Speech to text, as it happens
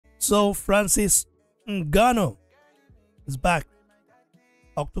So Francis Ngannou is back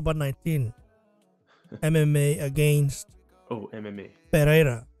October 19, MMA against Oh, MMA.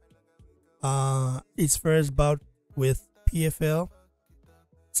 Pereira. His first bout with PFL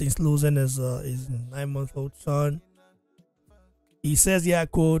since losing his 9-month-old son. He says, yeah,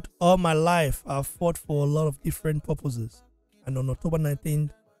 quote, all my life I've fought for a lot of different purposes. And on October 19th,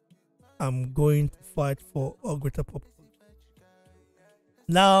 I'm going to fight for a greater purpose.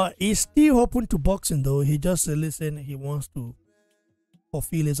 Now, he's still open to boxing, though. He just said, listen, he wants to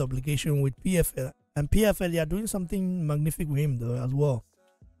fulfill his obligation with PFL. And PFL, they are doing something magnificent with him, though, as well.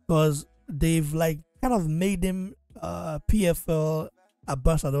 Because they've, like, kind of made him PFL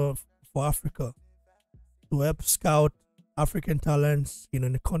ambassador for Africa to help scout African talents,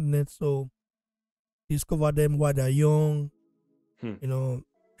 in the continent. So, discover them while they're young,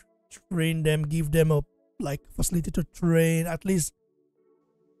 train them, give them a, like, facility to train, at least.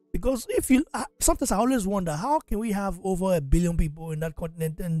 Because if you sometimes I always wonder, how can we have over 1 billion people in that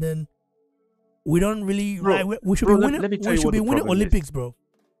continent and then we don't really, Bro, we should bro, be let- winning, let me tell we you should what be the winning problem is. Olympics, bro.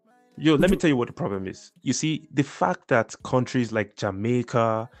 Yo, Would let me you- tell you what the problem is. You see, the fact that countries like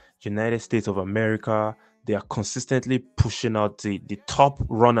Jamaica, United States of America, they are consistently pushing out the top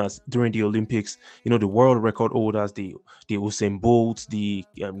runners during the Olympics. The world record holders, the Usain Bolts, the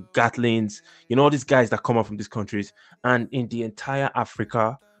Gatlins, all these guys that come out from these countries. And in the entire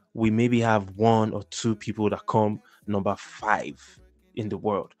Africa, we maybe have 1 or 2 people that come number 5 in the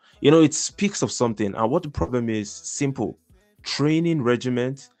world. It speaks of something. And what the problem is, simple: training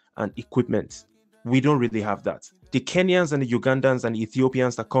regiment and equipment. We don't really have that. The Kenyans and the Ugandans and the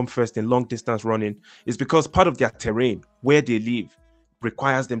Ethiopians that come first in long distance running is because part of their terrain where they live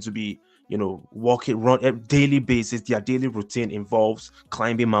requires them to be, walking, run on daily basis. Their daily routine involves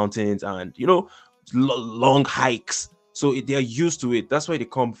climbing mountains and, long hikes. So they're used to it. That's why they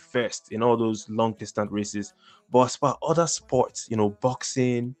come first in all those long distance races. But as for other sports,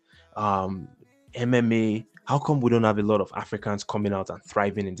 boxing, MMA, how come we don't have a lot of Africans coming out and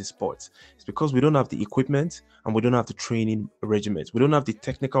thriving in these sports? It's because we don't have the equipment and we don't have the training regiments. We don't have the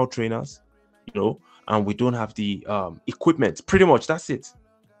technical trainers, and we don't have the equipment. Pretty much, that's it.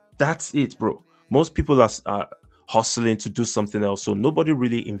 That's it, bro. Most people are hustling to do something else, so nobody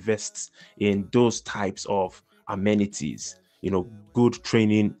really invests in those types of amenities. Good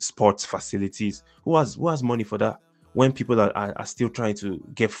training, sports facilities. Who has money for that? When people are still trying to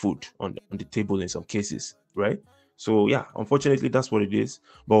get food on the table in some cases, right? So yeah, unfortunately, that's what it is.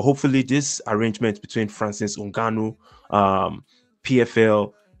 But hopefully, this arrangement between Francis Ngannou,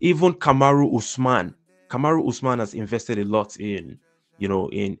 PFL, even Kamaru Usman has invested a lot in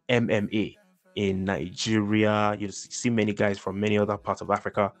MMA in Nigeria. You see many guys from many other parts of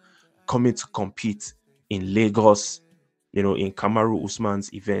Africa coming to compete in Lagos, in Kamaru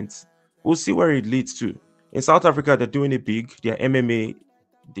Usman's events. We'll see where it leads to. In South Africa, they're doing it big. Their MMA,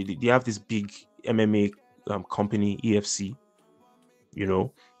 they have this big MMA company, EFC,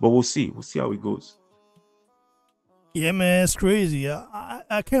 but we'll see. We'll see how it goes. Yeah, man, it's crazy.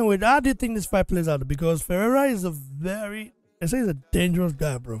 I can't wait. How do you think this fight plays out? Because Ferreira is I say he's a dangerous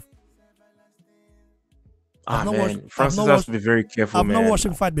guy, bro. Francis has to be very careful, I've man. not watched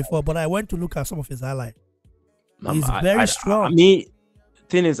him fight before, but I went to look at some of his highlights. He's I- very I strong. mean,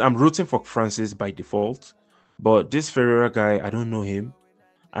 thing is, I'm rooting for Francis by default, but this Ferreira guy, I don't know him.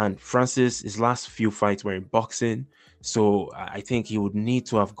 And Francis, his last few fights were in boxing, so I think he would need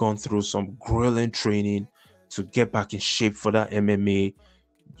to have gone through some grueling training to get back in shape for that MMA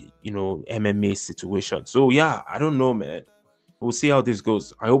situation. So yeah, I don't know, man. We'll see how this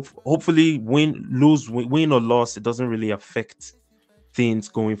goes. Hopefully, win or loss, it doesn't really affect things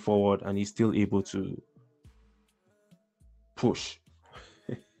going forward, and he's still able to push.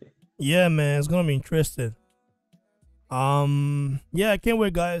 Yeah, man, it's gonna be interesting. Yeah, I can't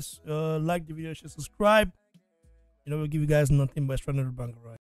wait, guys. Like the video, share, subscribe. We'll give you guys nothing but stranded banger, right?